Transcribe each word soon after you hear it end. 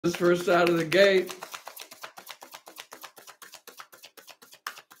This first out of the gate.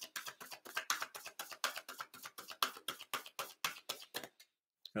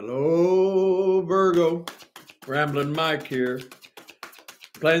 Hello, Virgo. Ramblin Mike here.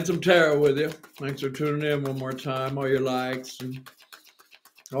 Playing some Terre with you. Thanks for tuning in one more time. All your likes and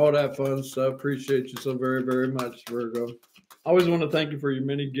all that fun stuff. Appreciate you so very, very much, Virgo. Always want to thank you for your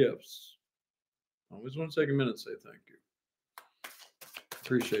many gifts. Always want to take a minute and say thank you.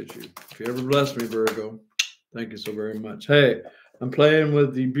 Appreciate you. If you ever bless me, Virgo, thank you so very much. Hey, I'm playing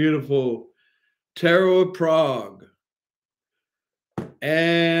with the beautiful Terre of Prague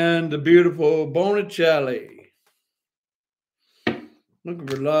and the beautiful Bonicelli. Looking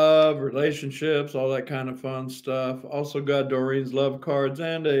for love, relationships, all that kind of fun stuff. Also got Doreen's love cards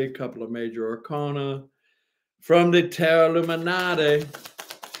and a couple of major arcana from the Terre Illuminati.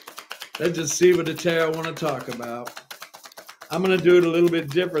 Let's just see what the Terre want to talk about. I'm going to do it a little bit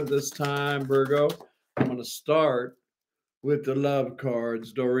different this time, Virgo. I'm going to start with the love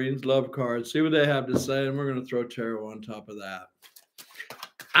cards, Doreen's love cards, see what they have to say, and we're going to throw Terre on top of that.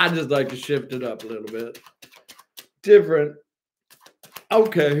 I just like to shift it up a little bit. Different.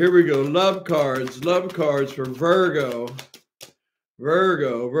 Okay, here we go. Love cards for Virgo.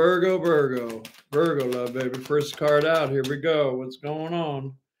 Virgo, love, baby. First card out. Here we go. What's going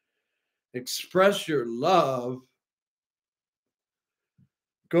on? Express your love.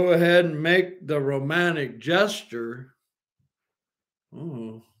 Go ahead and make the romantic gesture.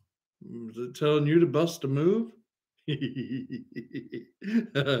 Oh, is it telling you to bust a move?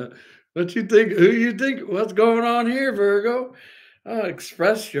 What you think? Who you think? What's going on here, Virgo?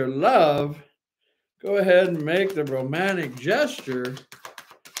 Express your love. Go ahead and make the romantic gesture.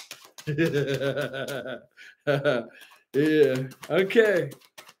 Yeah. Okay.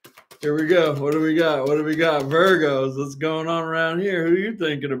 Here we go. What do we got? What do we got? Virgos. What's going on around here? Who are you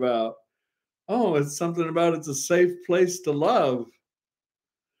thinking about? Oh, it's something about it's a safe place to love.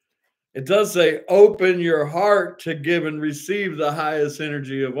 It does say open your heart to give and receive the highest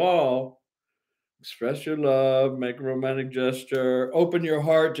energy of all. Express your love, make a romantic gesture, open your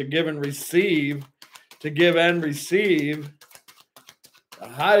heart to give and receive, to give and receive the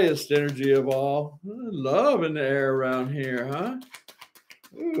highest energy of all. Love in the air around here, huh?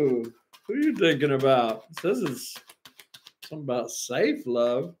 Ooh, who are you thinking about? This is something about safe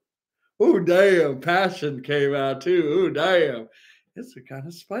love. Ooh, damn, passion came out too. Ooh, damn. It's kind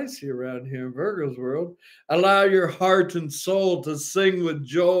of spicy around here in Virgo's world. Allow your heart and soul to sing with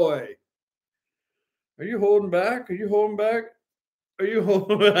joy. Are you holding back? Are you holding back? Are you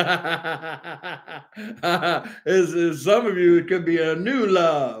holding Is some of you, it could be a new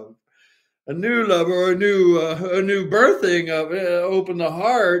love. A new love or a new birthing of open the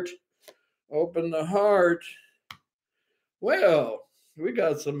heart. Open the heart. Well, we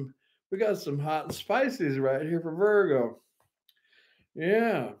got some hot and spices right here for Virgo.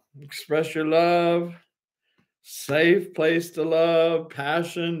 Yeah. Express your love. Safe place to love.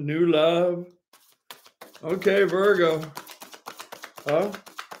 Passion. New love. Okay, Virgo. Oh,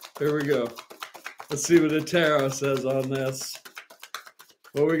 here we go. Let's see what the tarot says on this.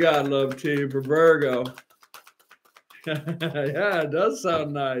 What we got, love team, for Virgo? Yeah, it does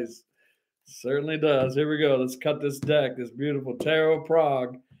sound nice. Certainly does. Here we go. Let's cut this deck, this beautiful Terre of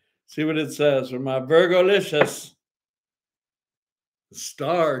Prague. See what it says for my Virgolicious. The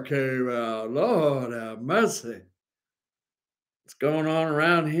star came out. Lord have mercy. What's going on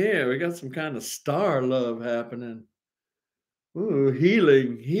around here? We got some kind of star love happening. Ooh,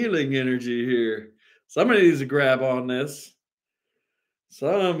 healing energy here. Somebody needs to grab on this.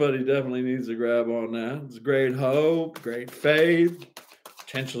 Somebody definitely needs to grab on that. It's great hope, great faith,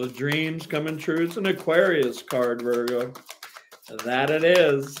 potential of dreams coming true. It's an Aquarius card, Virgo. That it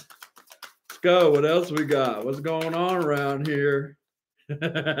is. Let's go. What else we got? What's going on around here?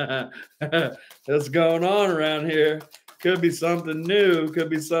 What's going on around here? Could be something new. Could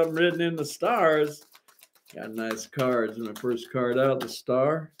be something written in the stars. Got nice cards. My first card out, the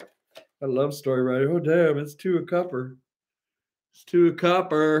star. A love story right here. Oh, damn. It's two of copper. It's two of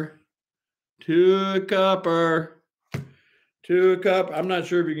copper. Two of copper. Two of cup. I'm not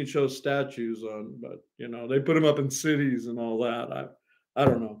sure if you can show statues on, but you know, they put them up in cities and all that. I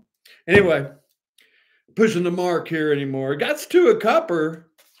don't know. Anyway, pushing the mark here anymore. Got two of copper.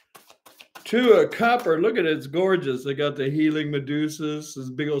 Two of copper. Look at it. It's gorgeous. They got the healing Medusas, this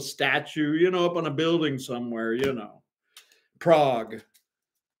big old statue, you know, up on a building somewhere, you know. Prague.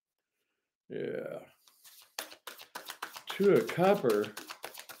 Yeah. Two of copper.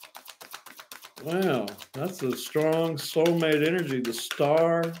 Wow, that's a strong soulmate energy. The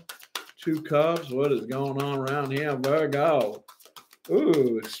star, two cups. What is going on around here, Virgo?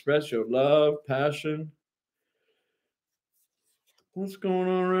 Ooh, express your love, passion. What's going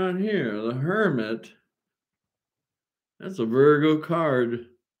on around here? The Hermit. That's a Virgo card.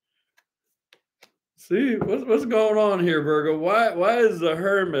 See, what's going on here, Virgo? Why is the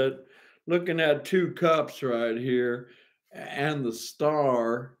Hermit looking at 2 cups right here and the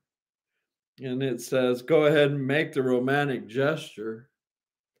star? And it says, go ahead and make the romantic gesture.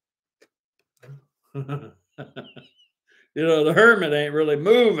 The Hermit ain't really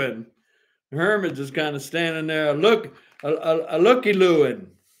moving. The Hermit just kind of standing there, a looky-looing.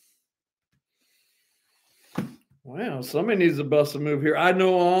 Wow, somebody needs to bust a move here. I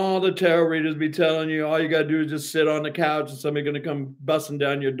know all the tarot readers be telling you all you got to do is just sit on the couch and somebody's going to come busting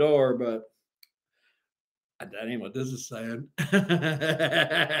down your door, but that ain't what this is saying.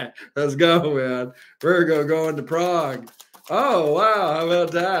 Let's go, man. Virgo going to Prague. Oh, wow. How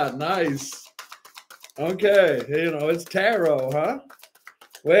about that? Nice. Okay. It's tarot, huh?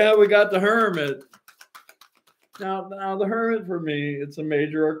 Well, we got the Hermit. Now the Hermit for me, it's a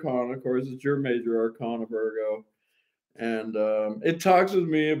major arcana. Of course, it's your major arcana, Virgo. And it talks with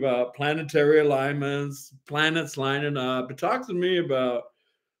me about planetary alignments, planets lining up. It talks with me about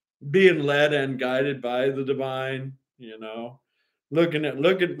being led and guided by the divine, looking at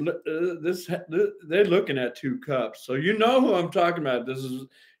this. They're looking at 2 cups. So you know who I'm talking about.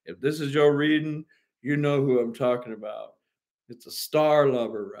 If this is your reading, you know who I'm talking about. It's a star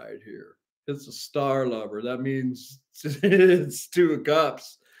lover right here. It's a star lover. That means it's 2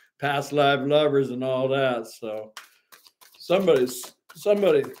 cups, past life lovers and all that. So somebody needs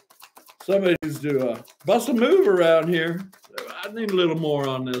to bust a move around here. I need a little more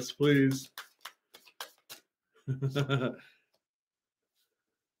on this, please.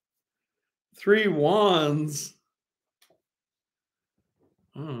 3 wands.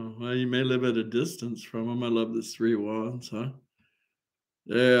 Oh, well, you may live at a distance from them. I love this 3 wands, huh?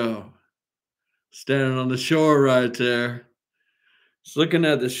 Yeah. Standing on the shore right there. Just looking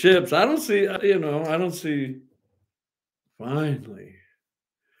at the ships. I don't see, finally,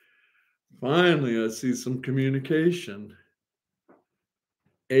 I see some communication.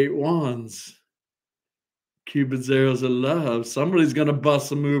 8 wands. Cupid's arrows of love. Somebody's going to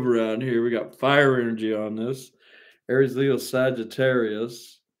bust a move around here. We got fire energy on this. Aries, Leo,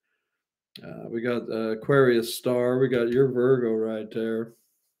 Sagittarius. We got Aquarius star. We got your Virgo right there.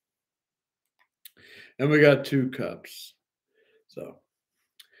 And we got 2 cups. So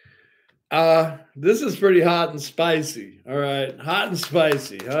this is pretty hot and spicy. All right. Hot and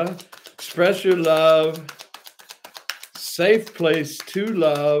spicy, huh? Express your love. Safe place to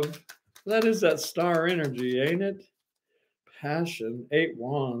love. That is that star energy, ain't it? Passion. 8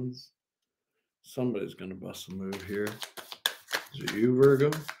 wands. Somebody's going to bust a move here. Is it you, Virgo?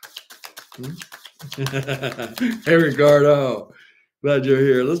 Hey, Ricardo. Glad you're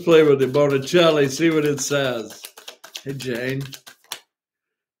here. Let's play with the Botticelli, see what it says. Hey, Jane.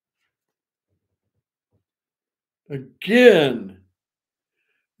 Again,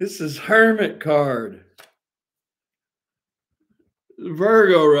 this is Hermit card.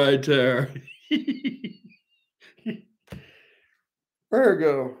 Virgo right there.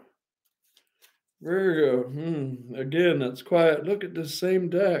 Virgo. Again, that's quiet. Look at the same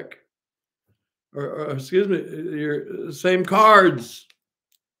deck. Or excuse me, your same cards.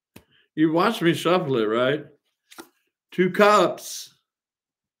 You watched me shuffle it, right? 2 cups.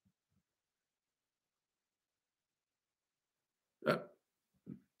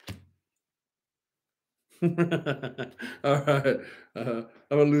 All right. I'm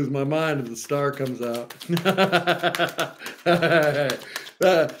gonna lose my mind if the star comes out.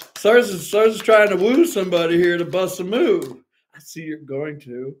 Stars is trying to woo somebody here to bust a move. I see you're going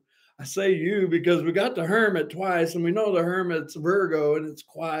to. I say you because we got the Hermit twice, and we know the Hermit's Virgo, and it's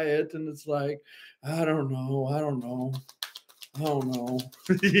quiet, and it's like, I don't know.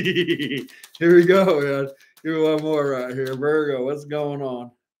 Here we go, man. Here's one more right here. Virgo, what's going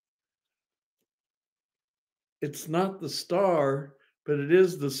on? It's not the star, but it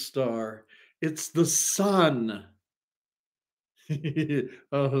is the star. It's the sun.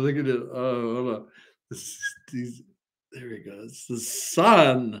 Oh, look at it. Oh, hold on. There we go. It's the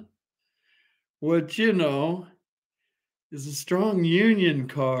sun. Which, is a strong union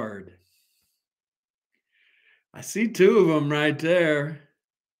card. I see 2 of them right there.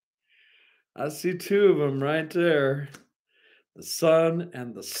 The sun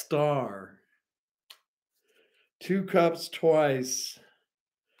and the star. 2 cups twice.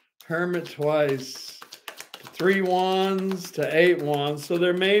 Hermit twice. 3 wands to 8 wands. So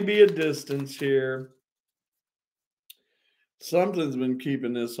there may be a distance here. Something's been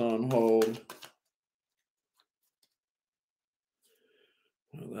keeping this on hold.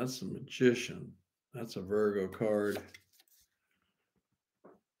 Well, that's a Magician. That's a Virgo card.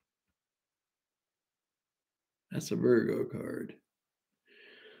 That's a Virgo card.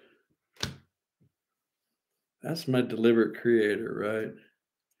 That's my deliberate creator, right?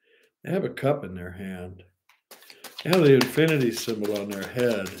 They have a cup in their hand. They have the infinity symbol on their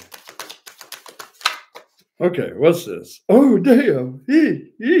head. Okay, what's this? Oh, damn.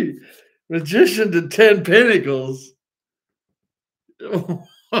 Magician to 10 Pentacles.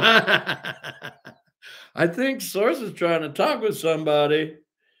 I think Source is trying to talk with somebody.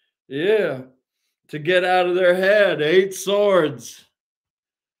 Yeah. To get out of their head. 8 Swords.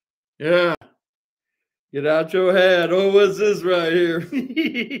 Yeah. Get out your head. Oh, what's this right here?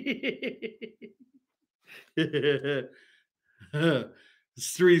 It's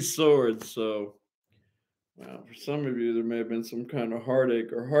 3 Swords. So, well, for some of you, there may have been some kind of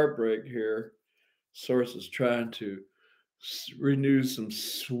heartache or heartbreak here. Source is trying to renew some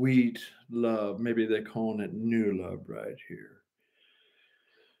sweet love. Maybe they're calling it new love right here.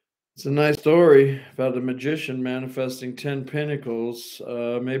 It's a nice story about a magician manifesting 10 pentacles,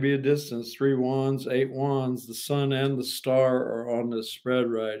 maybe a distance, 3 wands, 8 wands. The sun and the star are on this spread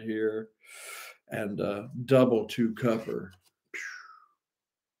right here, and double 2-cupper.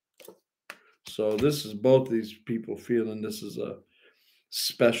 So this is both these people feeling this is a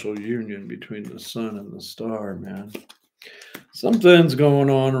special union between the sun and the star, man. Something's going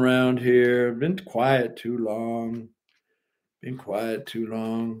on around here. Been quiet too long. Been quiet too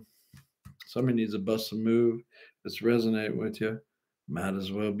long. Somebody needs to bust a move. Let's resonate with you. Might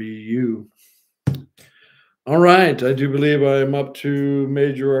as well be you. All right. I do believe I am up to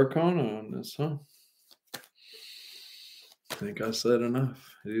major arcana on this, huh? I think I said enough.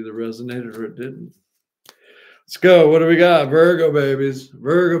 It either resonated or it didn't. Let's go. What do we got? Virgo babies.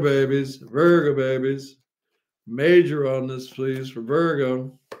 Virgo babies. Virgo babies. Major on this, please, for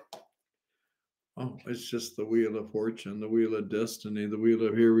Virgo. Oh, it's just the wheel of fortune, the wheel of destiny, the wheel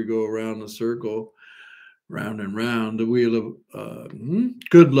of here we go around the circle, round and round, the wheel of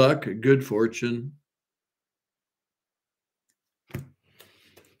good luck, good fortune.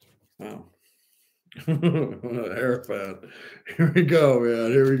 Wow. Hierophant. Here we go,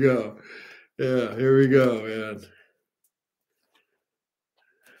 man. Here we go. Yeah, here we go, man.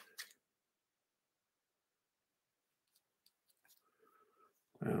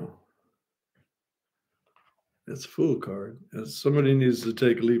 Wow. It's a fool card. Somebody needs to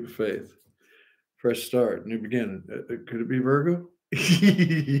take a leap of faith. Fresh start, new beginning. Could it be Virgo?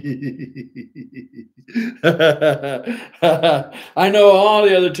 I know all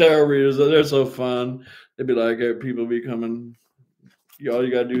the other tarot readers, they're so fun. They'd be like, hey, people be coming. All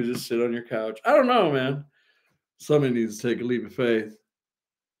you got to do is just sit on your couch. I don't know, man. Somebody needs to take a leap of faith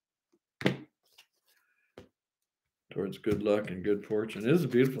towards good luck and good fortune. It is a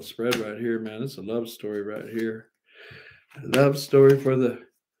beautiful spread right here, man. It's a love story right here. A love story for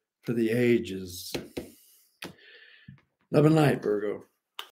the ages. Love and light, Virgo.